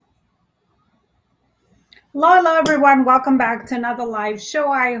Hello, everyone. Welcome back to another live show.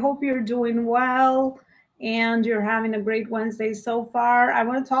 I hope you're doing well and you're having a great Wednesday so far. I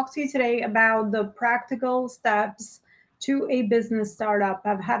want to talk to you today about the practical steps to a business startup.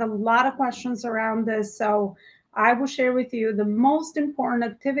 I've had a lot of questions around this, so I will share with you the most important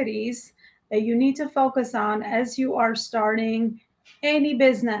activities that you need to focus on as you are starting any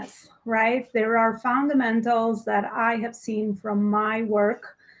business, right? There are fundamentals that I have seen from my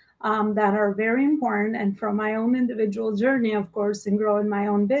work that are very important, and from my own individual journey, of course, in growing my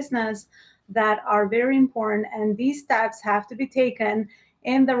own business, that are very important. And these steps have to be taken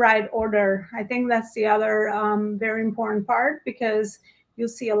in the right order. I think that's the other very important part, because you'll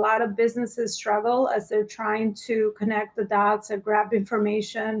see a lot of businesses struggle as they're trying to connect the dots and grab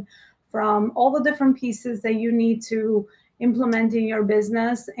information from all the different pieces that you need to implement in your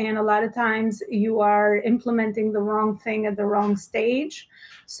business. And a lot of times you are implementing the wrong thing at the wrong stage,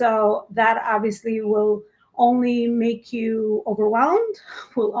 so that obviously will only make you overwhelmed,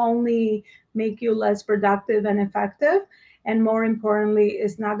 will only make you less productive and effective. And more importantly,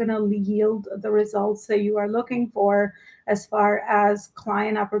 is not going to yield the results that you are looking for as far as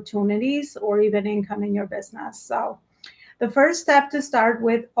client opportunities or even income in your business. So, the first step to start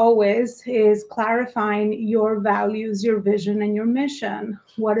with always is clarifying your values, your vision, and your mission.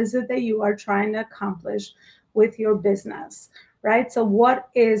 What is it that you are trying to accomplish with your business, right? So, what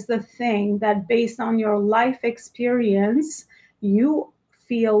is the thing that, based on your life experience, you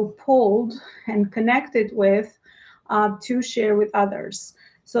feel pulled and connected with to share with others?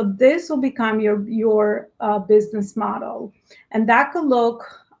 So, this will become your business model, and that could look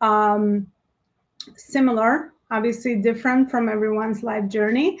similar, obviously different from everyone's life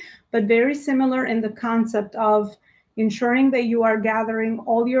journey, but very similar in the concept of ensuring that you are gathering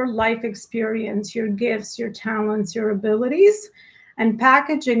all your life experience, your gifts, your talents, your abilities, and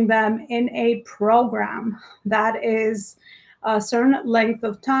packaging them in a program that is a certain length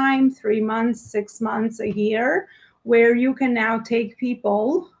of time, 3 months, 6 months, a year, where you can now take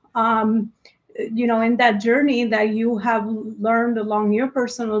people. In that journey that you have learned along your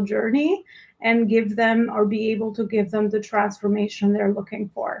personal journey, and give them, or be able to give them, the transformation they're looking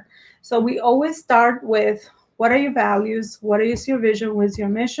for. So we always start with, what are your values? What is your vision? What's your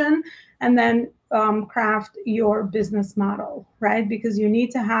mission? And then craft your business model, right? Because you need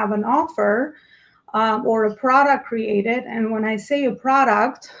to have an offer or a product created. And when I say a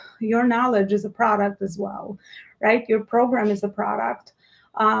product, your knowledge is a product as well, right? Your program is a product.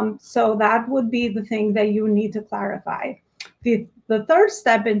 So that would be the thing that you need to clarify. The third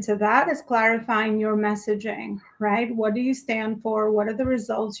step into that is clarifying your messaging, right? What do you stand for? What are the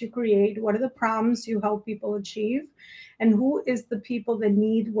results you create? What are the problems you help people achieve? And who is the people that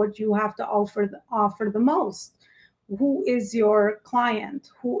need what you have to offer the most? Who is your client?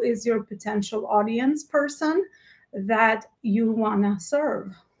 Who is your potential audience person that you want to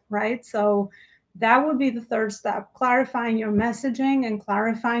serve, right? So that would be the third step, clarifying your messaging and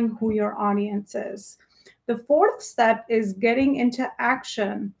clarifying who your audience is. The fourth step is getting into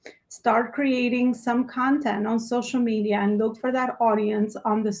action. Start creating some content on social media and look for that audience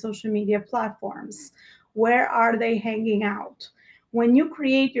on the social media platforms. Where are they hanging out? When you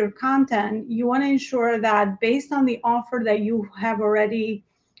create your content, you want to ensure that, based on the offer that you have already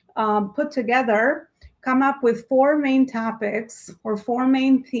put together, come up with four main topics or four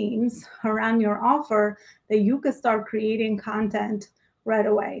main themes around your offer that you could start creating content right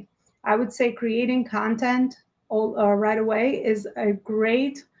away. I would say creating content right away is a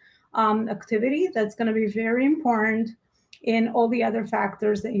great activity that's going to be very important in all the other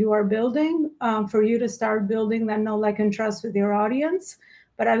factors that you are building, for you to start building that know, like, and trust with your audience.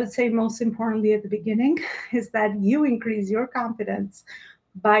 But I would say, most importantly at the beginning, is that you increase your confidence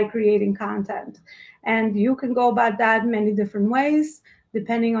by creating content. And you can go about that many different ways,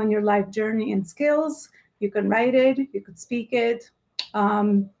 depending on your life journey and skills. You can write it, you could speak it,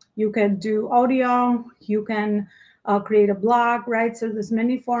 you can do audio, you can create a blog, right? So there's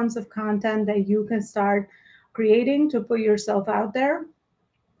many forms of content that you can start creating to put yourself out there,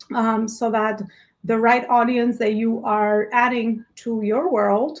 so that the right audience that you are adding to your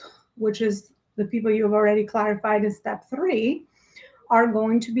world, which is the people you've already clarified in step three, are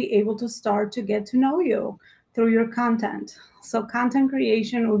going to be able to start to get to know you through your content. So, content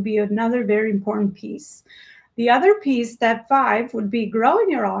creation would be another very important piece. The other piece, step five, would be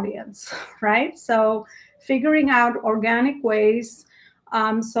growing your audience, right? So, figuring out organic ways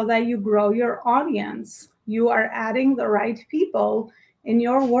so that you grow your audience. You are adding the right people in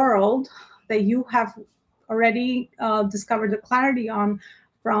your world that you have already discovered the clarity on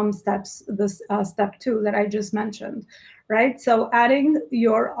from step two that I just mentioned, right? So adding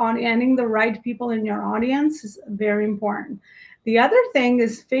the right people in your audience is very important. The other thing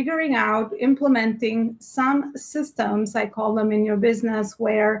is figuring out, implementing some systems, I call them, in your business,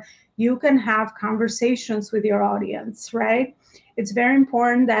 where you can have conversations with your audience, right? It's very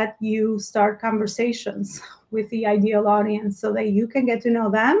important that you start conversations with the ideal audience so that you can get to know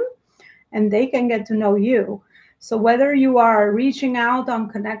them and they can get to know you. So whether you are reaching out on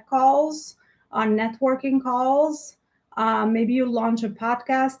connect calls, on networking calls, maybe you launch a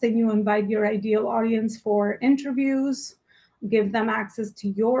podcast and you invite your ideal audience for interviews, give them access to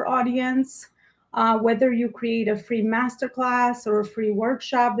your audience. Whether you create a free masterclass or a free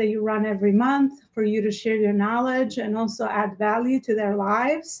workshop that you run every month for you to share your knowledge and also add value to their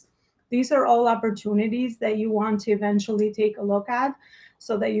lives, these are all opportunities that you want to eventually take a look at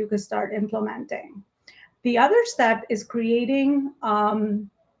so that you can start implementing. The other step is creating,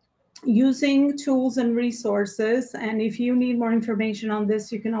 using tools and resources. And if you need more information on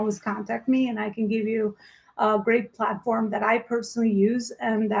this, you can always contact me and I can give you a great platform that I personally use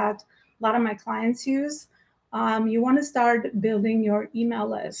and that a lot of my clients use. You want to start building your email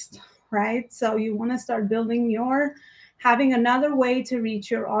list, right? So you want to start having another way to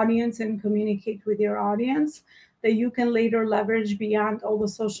reach your audience and communicate with your audience that you can later leverage beyond all the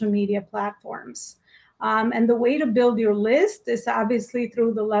social media platforms. And the way to build your list is obviously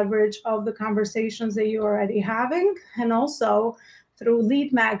through the leverage of the conversations that you're already having, and also through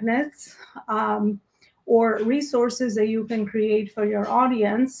lead magnets, or resources that you can create for your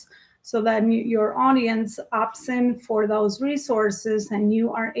audience so that your audience opts in for those resources and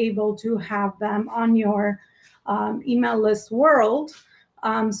you are able to have them on your email list world,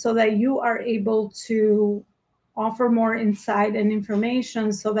 so that you are able to offer more insight and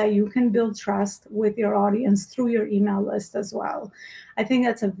information so that you can build trust with your audience through your email list as well. I think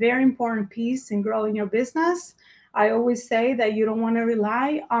that's a very important piece in growing your business. I always say that you don't want to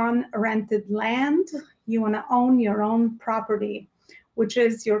rely on rented land. You want to own your own property, which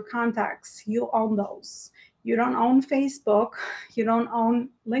is your contacts. You own those. You don't own Facebook. You don't own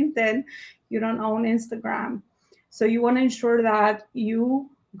LinkedIn. You don't own Instagram. So you want to ensure that you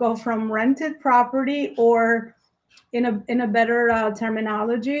go from rented property, or in a better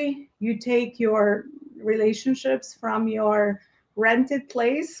terminology, you take your relationships from your rented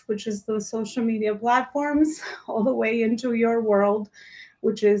place, which is the social media platforms, all the way into your world,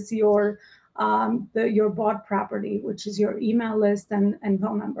 which is your bought property, which is your email list and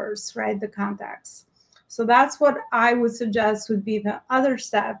phone numbers, right? The contacts. So that's what I would suggest would be the other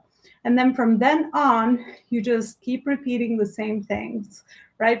step. And then from then on, you just keep repeating the same things,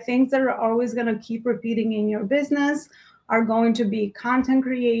 right? Things that are always going to keep repeating in your business are going to be content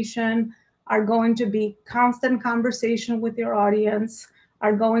creation, are going to be constant conversation with your audience,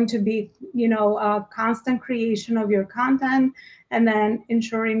 are going to be, constant creation of your content, and then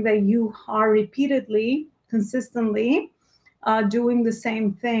ensuring that you are repeatedly, consistently doing the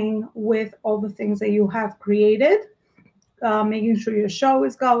same thing with all the things that you have created, making sure your show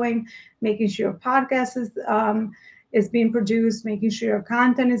is going, making sure your podcast is being produced, making sure your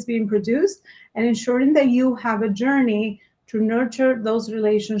content is being produced, and ensuring that you have a journey to nurture those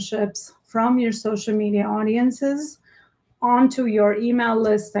relationships from your social media audiences onto your email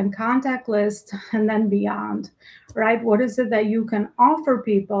list and contact list and then beyond, right? What is it that you can offer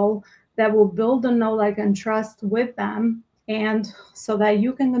people that will build a know, like, and trust with them? And so that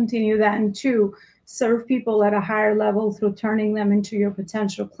you can continue then to serve people at a higher level through turning them into your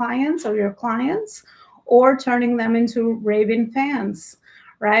potential clients or your clients, or turning them into raving fans,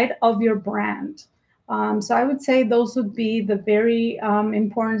 right, of your brand. So I would say those would be the very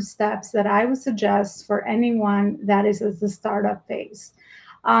important steps that I would suggest for anyone that is at the startup phase.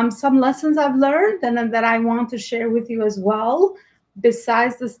 Some lessons I've learned and that I want to share with you as well,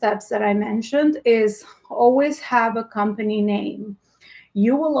 besides the steps that I mentioned, is always have a company name.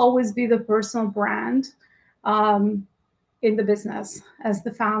 You will always be the personal brand um, in the business as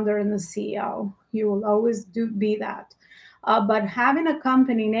the founder and the CEO. You will always be that. But having a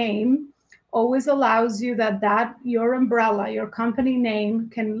company name always allows you that your umbrella, your company name,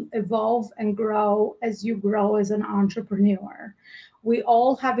 can evolve and grow as you grow as an entrepreneur. We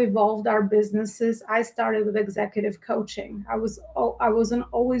all have evolved our businesses. I started with executive coaching. I wasn't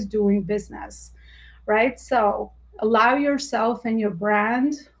always doing business, right? So allow yourself and your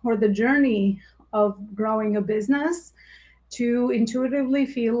brand, or the journey of growing a business, to intuitively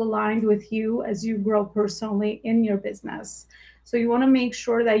feel aligned with you as you grow personally in your business. So you want to make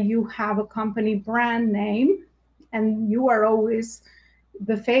sure that you have a company brand name and you are always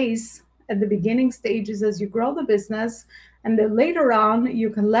the face at the beginning stages as you grow the business. And then later on, you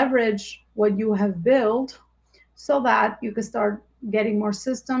can leverage what you have built so that you can start getting more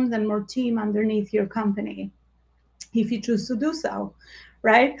systems and more team underneath your company if you choose to do so,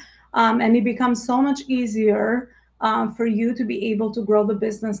 right? And it becomes so much easier for you to be able to grow the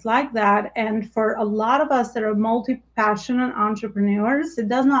business like that. And for a lot of us that are multi passionate entrepreneurs, it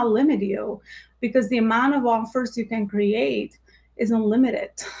does not limit you because the amount of offers you can create is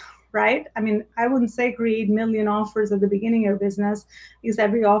unlimited. Right? I mean, I wouldn't say create million offers at the beginning of your business because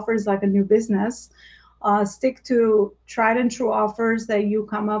every offer is like a new business. Stick to tried and true offers that you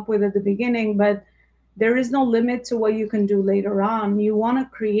come up with at the beginning, but there is no limit to what you can do later on. You want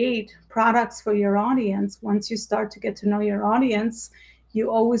to create products for your audience. Once you start to get to know your audience, you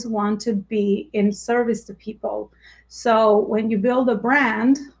always want to be in service to people. So when you build a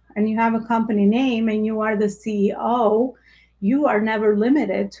brand and you have a company name and you are the CEO, you are never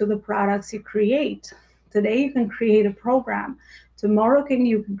limited to the products you create. Today you can create a program. Tomorrow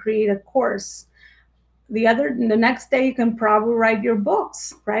you can create a course. The next day you can probably write your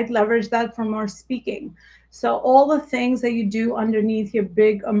books, right? Leverage that for more speaking. So all the things that you do underneath your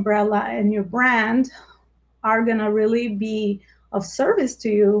big umbrella and your brand are going to really be of service to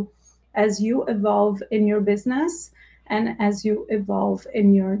you as you evolve in your business and as you evolve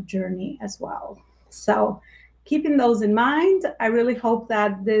in your journey as well. So keeping those in mind, I really hope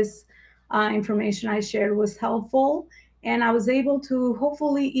that this information I shared was helpful, and I was able to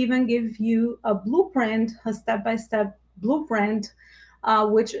hopefully even give you a blueprint, a step-by-step blueprint,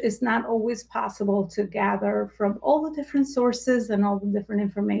 which is not always possible to gather from all the different sources and all the different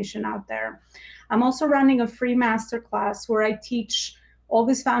information out there. I'm also running a free masterclass where I teach all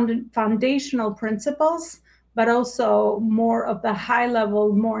these foundational principles, but also more of the high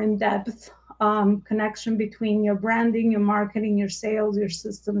level, more in depth connection between your branding, your marketing, your sales, your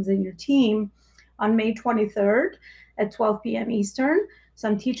systems, and your team on May 23rd at 12 p.m. Eastern. So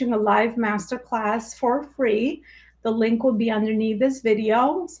I'm teaching a live masterclass for free. The link will be underneath this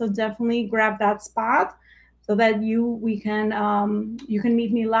video. So definitely grab that spot so that you can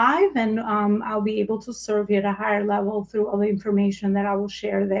meet me live, and I'll be able to serve you at a higher level through all the information that I will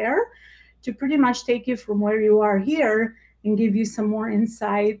share there to pretty much take you from where you are here and give you some more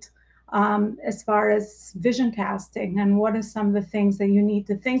insight as far as vision casting and what are some of the things that you need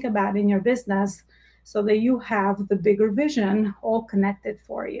to think about in your business so that you have the bigger vision all connected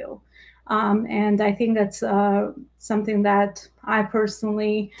for you. And I think that's something that I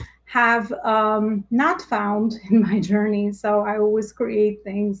personally have not found in my journey. So I always create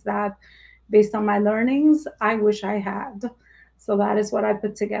things that, based on my learnings, I wish I had. So that is what I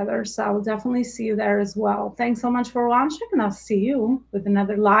put together. So I'll definitely see you there as well. Thanks so much for watching, and I'll see you with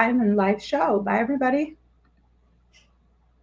another live show. Bye, everybody.